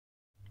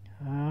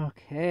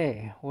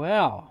Okay,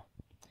 well,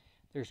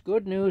 there's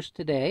good news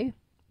today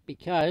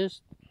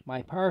because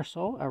my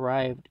parcel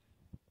arrived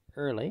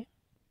early.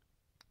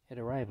 It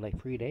arrived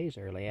like 3 days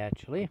early,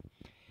 actually.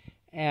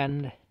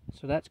 And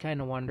so that's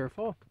kind of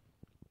wonderful.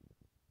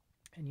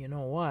 And you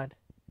know what?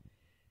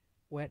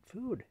 Wet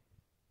food.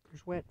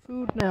 There's wet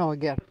food now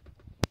again.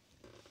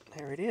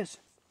 There it is.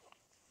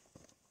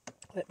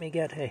 Let me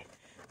get a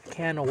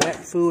can of wet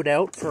food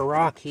out for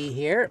Rocky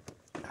here.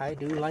 I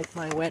do like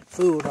my wet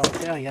food, I'll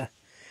tell you.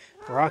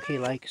 Rocky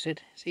likes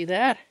it. See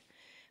that?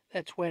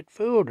 That's wet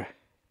food.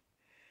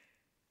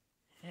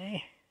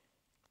 Hey.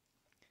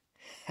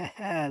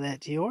 Haha,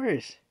 that's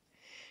yours.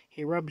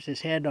 He rubs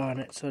his head on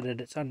it so that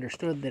it's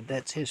understood that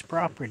that's his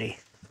property.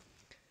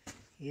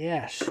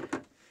 Yes.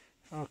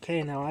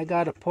 Okay, now I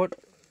gotta put...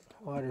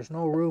 Well, there's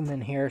no room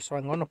in here, so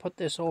I'm going to put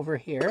this over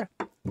here.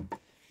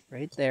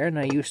 Right there.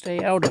 Now you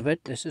stay out of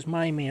it. This is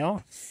my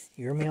meal.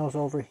 Your meal's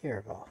over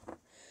here, though.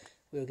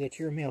 We'll get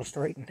your meal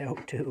straightened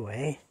out too,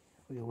 eh?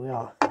 We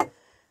will.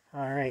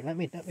 Alright, let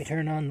me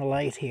turn on the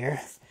light here.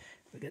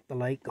 We get the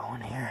light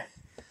going here.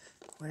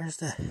 Where's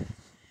the...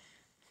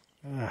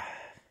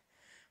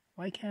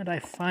 why can't I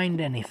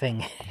find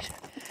anything?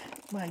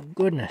 My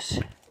goodness.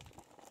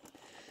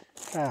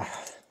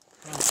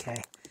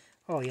 Okay.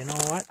 Oh, you know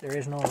what? There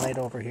is no light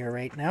over here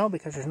right now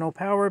because there's no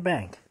power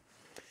bank.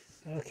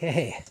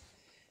 Okay.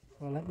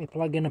 Well, let me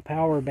plug in a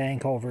power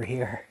bank over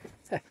here.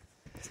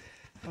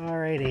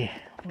 Alrighty.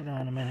 Hold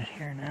on a minute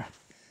here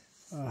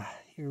now.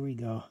 Here we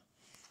go.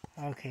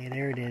 Okay,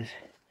 there it is.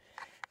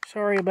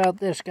 Sorry about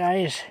this,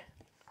 guys.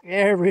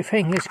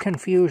 Everything is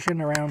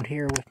confusion around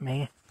here with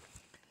me.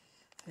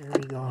 Here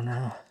we go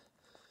now.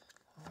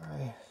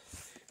 Alright.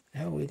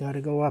 Now we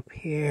gotta go up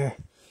here.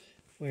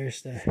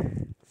 Where's the...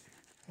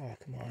 Oh,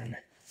 come on.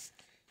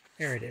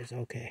 There it is,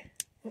 okay.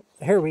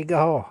 Here we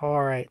go.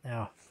 Alright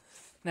now.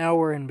 Now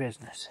we're in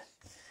business.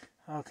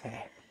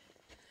 Okay.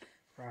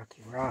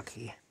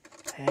 Rocky.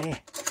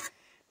 Hey.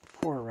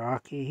 Poor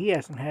Rocky. He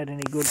hasn't had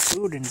any good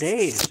food in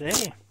days,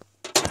 eh?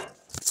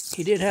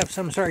 He did have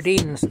some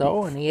sardines,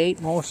 though, and he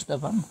ate most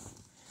of them.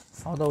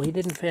 Although he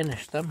didn't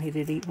finish them, he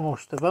did eat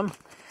most of them.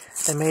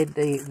 They made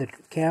the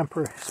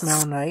camper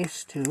smell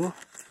nice, too.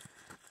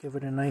 Give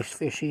it a nice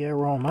fishy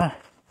aroma.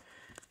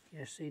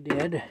 Yes, he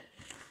did.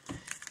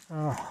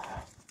 Oh,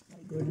 my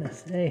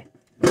goodness, hey.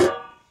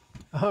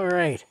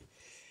 Alright,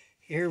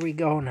 here we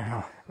go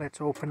now.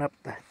 Let's open up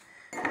the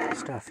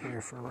stuff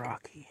here for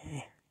Rocky,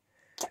 hey.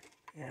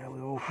 Yeah,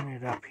 we'll open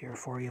it up here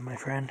for you, my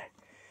friend.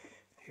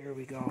 Here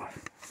we go.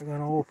 We're going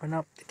to open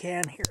up the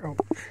can here. Oh.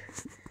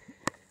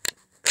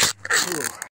 Ooh.